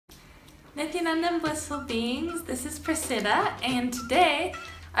Nityananda blissful beings, this is Priscilla, and today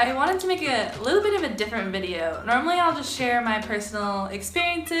I wanted to make a little bit of a different video. Normally I'll just share my personal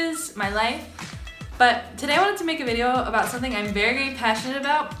experiences, my life, but today I wanted to make a video about something I'm very passionate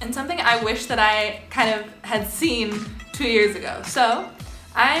about and something I wish that I kind of had seen 2 years ago. So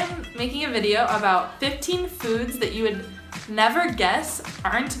I'm making a video about 15 foods that you would never guess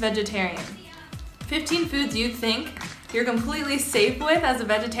aren't vegetarian. 15 foods you think you're completely safe with as a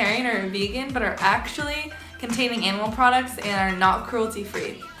vegetarian or a vegan, but are actually containing animal products and are not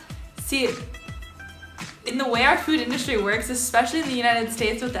cruelty-free. See, in the way our food industry works, especially in the United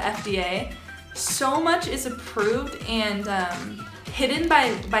States with the FDA, so much is approved and hidden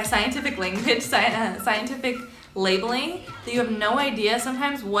by scientific language, scientific labeling, that you have no idea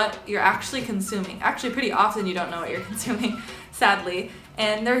sometimes what you're actually consuming. Actually, pretty often you don't know what you're consuming, sadly.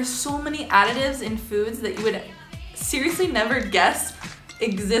 And there's so many additives in foods that you would seriously never guess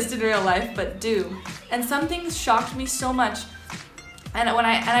exist in real life, but do. And some things shocked me so much. And when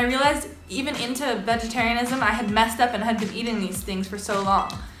I realized even into vegetarianism, I had messed up and had been eating these things for so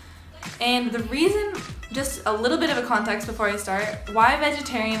long. And the reason, just a little bit of a context before I start, why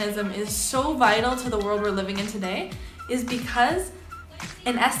vegetarianism is so vital to the world we're living in today is because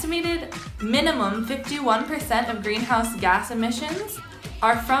an estimated minimum 51% of greenhouse gas emissions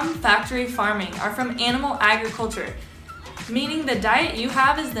are from factory farming, are from animal agriculture, meaning the diet you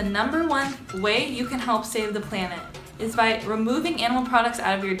have is the #1 way you can help save the planet, is by removing animal products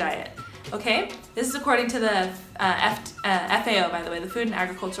out of your diet, okay? This is according to the FAO, by the way, the Food and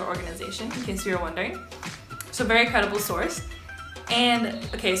Agriculture Organization, in case you were wondering. So very credible source. And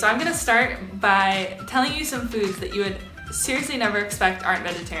okay, so I'm gonna start by telling you some foods that you would seriously never expect aren't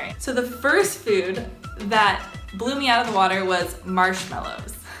vegetarian. So the first food that blew me out of the water was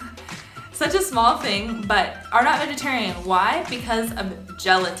marshmallows. Such a small thing, but are not vegetarian. Why? Because of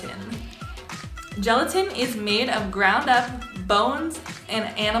gelatin. Gelatin is made of ground up bones and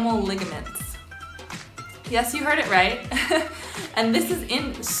animal ligaments. Yes, you heard it right. And this is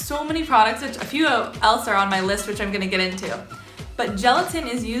in so many products, which a few else are on my list, which I'm gonna get into. But gelatin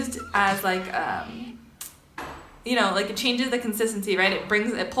is used as like, you know, like it changes the consistency, right?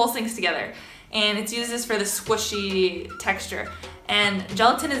 It pulls things together. And it's used as for the squishy texture. And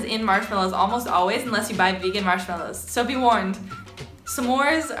gelatin is in marshmallows almost always, unless you buy vegan marshmallows. So be warned,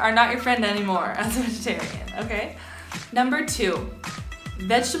 s'mores are not your friend anymore as a vegetarian, okay? Number 2,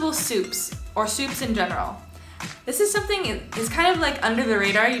 vegetable soups, or soups in general. This is something is kind of like under the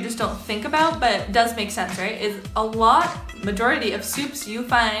radar, you just don't think about, but it does make sense, right? Is majority of soups you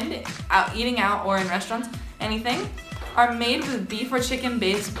find eating out or in restaurants, anything, are made with beef or chicken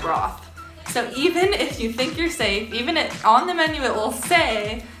based broth. So even if you think you're safe, even on the menu it will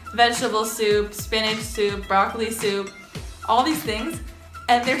say vegetable soup, spinach soup, broccoli soup, all these things,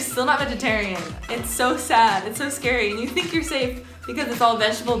 and they're still not vegetarian. It's so sad, it's so scary, and you think you're safe because it's all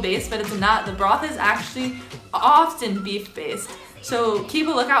vegetable based, but it's not. The broth is actually often beef based. So keep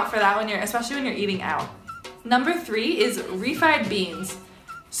a lookout for that especially when you're eating out. Number 3 is refried beans.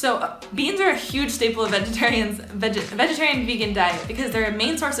 So beans are a huge staple of vegetarian vegan diet because they're a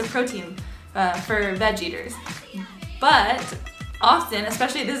main source of protein for veg eaters. But often,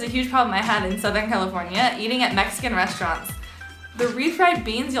 especially this is a huge problem I had in Southern California, eating at Mexican restaurants. The refried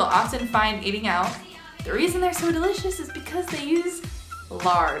beans you'll often find eating out, the reason they're so delicious is because they use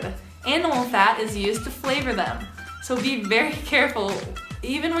lard. Animal fat is used to flavor them. So be very careful.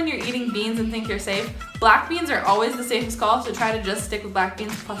 Even when you're eating beans and think you're safe, black beans are always the safest call, so try to just stick with black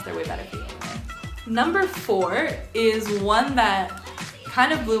beans, plus they're way better for you anyway. Number 4 is one that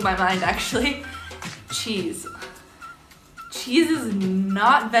kind of blew my mind actually. Cheese. Cheese is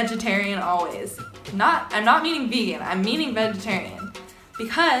not vegetarian always. I'm not meaning vegan, I'm meaning vegetarian.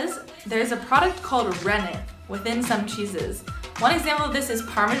 Because there's a product called rennet within some cheeses. One example of this is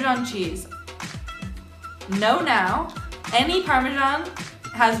Parmesan cheese. Know now, any Parmesan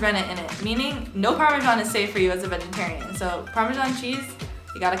has rennet in it, meaning no Parmesan is safe for you as a vegetarian. So Parmesan cheese,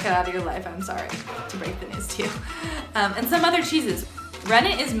 you gotta cut out of your life, I'm sorry to break the news to you. And some other cheeses.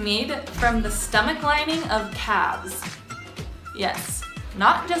 Rennet is made from the stomach lining of calves. Yes,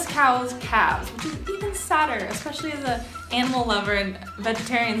 not just cows, calves, which is even sadder, especially as an animal lover and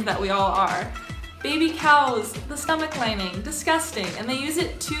vegetarians that we all are. Baby cows, the stomach lining, disgusting, and they use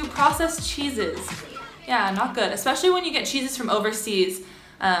it to process cheeses. Yeah, not good, especially when you get cheeses from overseas.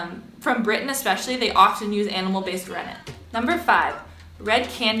 From Britain especially, they often use animal-based rennet. Number 5, red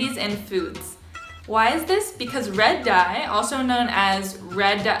candies and foods. Why is this? Because red dye, also known as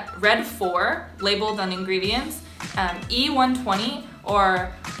red 4, labeled on ingredients, E120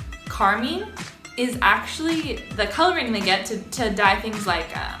 or carmine, is actually the coloring they get to dye things like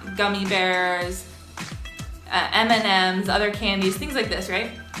gummy bears, M&Ms, other candies, things like this,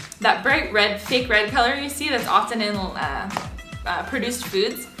 right? That bright red, fake red color you see that's often in produced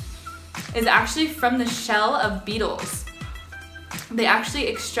foods is actually from the shell of beetles. They actually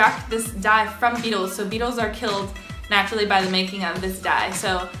extract this dye from beetles, so beetles are killed naturally by the making of this dye.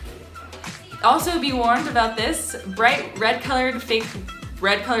 So also be warned about this, bright red colored, fake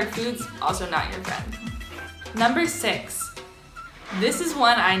red colored foods, also not your friend. Number 6. This is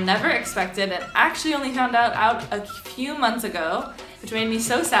one I never expected and actually only found out a few months ago, which made me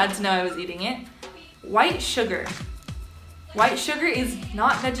so sad to know I was eating it. White sugar. White sugar is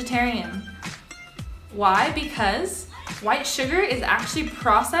not vegetarian. Why? Because white sugar is actually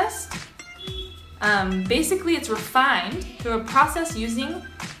processed. Basically, it's refined through a process using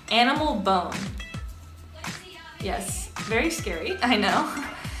animal bone. Yes, very scary, I know.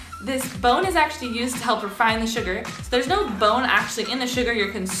 This bone is actually used to help refine the sugar. So there's no bone actually in the sugar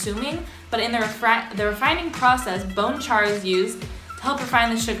you're consuming, but in the refining process, bone char is used to help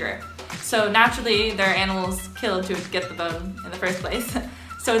refine the sugar. So naturally, there are animals killed to get the bone in the first place.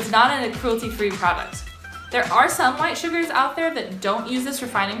 So it's not a cruelty-free product. There are some white sugars out there that don't use this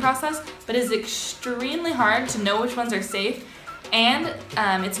refining process, but it's extremely hard to know which ones are safe, and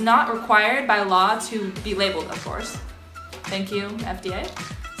it's not required by law to be labeled, of course. Thank you, FDA.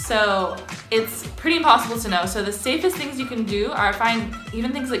 So it's pretty impossible to know. So the safest things you can do are find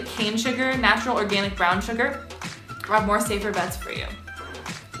even things like cane sugar, natural organic brown sugar, are more safer bets for you.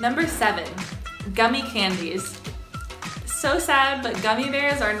 Number 7, gummy candies. So sad, but gummy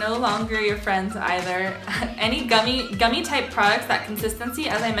bears are no longer your friends either. Any gummy type products, that consistency,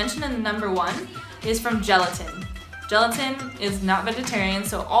 as I mentioned in number 1, is from gelatin. Gelatin is not vegetarian,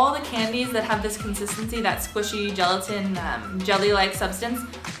 so all the candies that have this consistency, that squishy gelatin, jelly-like substance,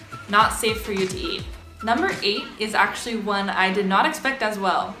 not safe for you to eat. Number 8 is actually one I did not expect as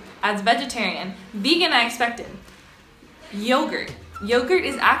well. As vegetarian, vegan I expected. Yogurt. Yogurt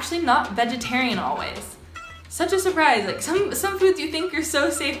is actually not vegetarian always. Such a surprise. Like some foods you think you're so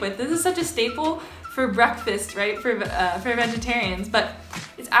safe with. This is such a staple for breakfast, right? For vegetarians, but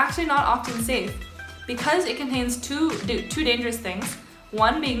it's actually not often safe because it contains two dangerous things.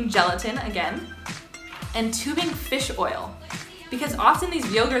 One being gelatin again, and 2 being fish oil. Because often these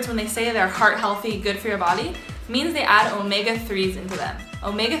yogurts, when they say they're heart healthy, good for your body, means they add omega-3s into them.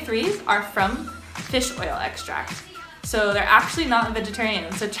 Omega-3s are from fish oil extract. So they're actually not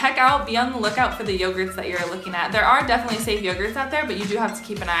vegetarian. So be on the lookout for the yogurts that you're looking at. There are definitely safe yogurts out there, but you do have to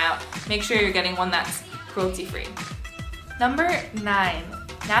keep an eye out. Make sure you're getting one that's cruelty-free. Number 9,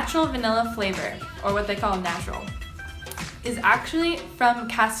 natural vanilla flavor, or what they call natural, is actually from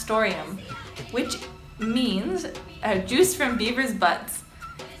castoreum, which means juice from beaver's butts.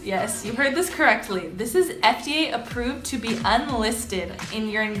 Yes, you heard this correctly. This is FDA approved to be unlisted in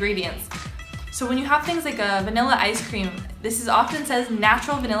your ingredients. So when you have things like a vanilla ice cream, this often says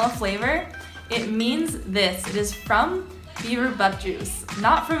natural vanilla flavor. It means this. It is from beaver butt juice,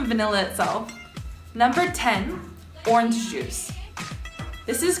 not from vanilla itself. Number 10, orange juice.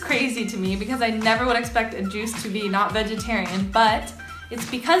 This is crazy to me because I never would expect a juice to be not vegetarian, but it's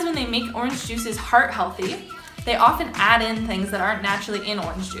because when they make orange juices heart healthy, they often add in things that aren't naturally in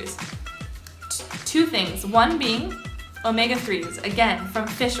orange juice. 2 things, 1 being omega-3s, again, from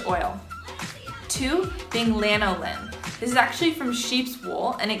fish oil. 2 being lanolin. This is actually from sheep's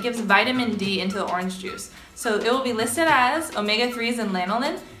wool and it gives vitamin D into the orange juice. So it will be listed as omega-3s and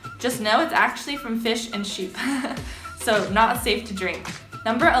lanolin. Just know it's actually from fish and sheep. So not safe to drink.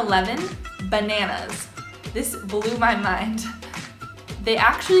 Number 11, bananas. This blew my mind. They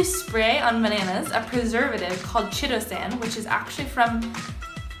actually spray on bananas a preservative called chitosan, which is actually from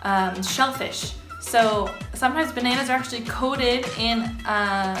shellfish. So sometimes bananas are actually coated in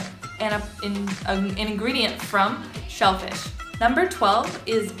an ingredient from shellfish. Number 12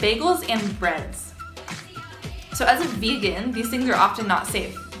 is bagels and breads. So as a vegan, these things are often not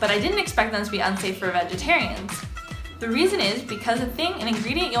safe, but I didn't expect them to be unsafe for vegetarians. The reason is because an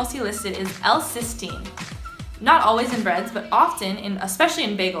ingredient you'll see listed is L-cysteine. Not always in breads, but often, especially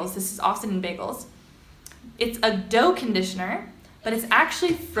in bagels, this is often in bagels. It's a dough conditioner, but it's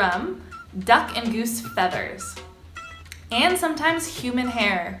actually from duck and goose feathers. And sometimes human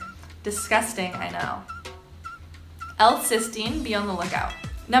hair. Disgusting, I know. L-cysteine, be on the lookout.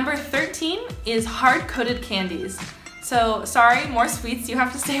 Number 13 is hard-coated candies. So, sorry, more sweets you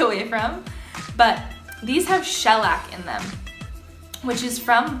have to stay away from, but these have shellac in them, which is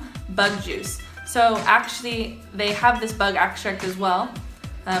from bug juice. So actually, they have this bug extract as well,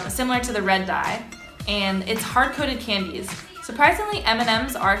 similar to the red dye, and it's hard-coated candies. Surprisingly,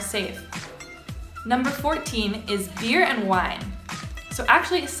 M&Ms are safe. Number 14 is beer and wine. So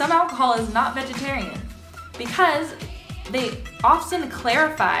actually, some alcohol is not vegetarian because they often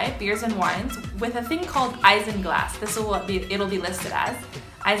clarify beers and wines with a thing called isinglass. It'll be listed as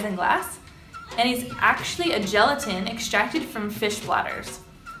isinglass, and it's actually a gelatin extracted from fish bladders.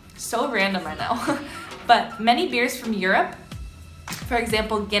 So random, I know. But many beers from Europe, for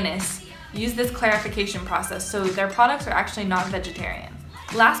example Guinness, use this clarification process, so their products are actually not vegetarian.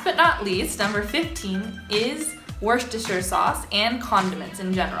 Last but not least, number 15 is Worcestershire sauce and condiments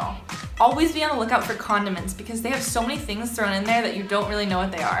in general. Always be on the lookout for condiments because they have so many things thrown in there that you don't really know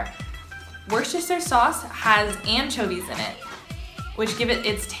what they are. Worcestershire sauce has anchovies in it, which give it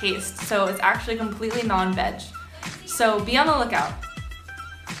its taste, so it's actually completely non-veg. So be on the lookout.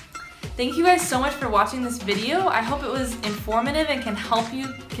 Thank you guys so much for watching this video. I hope it was informative and can help you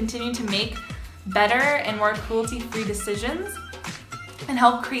continue to make better and more cruelty-free decisions and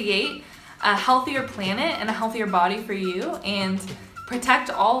help create a healthier planet and a healthier body for you and protect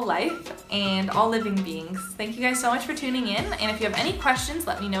all life and all living beings. Thank you guys so much for tuning in, and if you have any questions,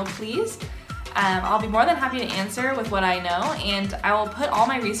 let me know please. I'll be more than happy to answer with what I know, and I will put all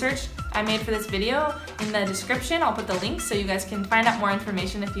my research I made for this video in the description. I'll put the links so you guys can find out more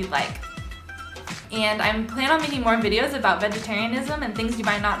information if you'd like. And I'm planning on making more videos about vegetarianism and things you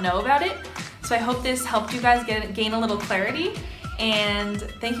might not know about it, so I hope this helped you guys gain a little clarity. And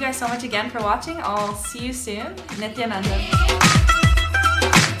thank you guys so much again for watching. I'll see you soon. Nityananda.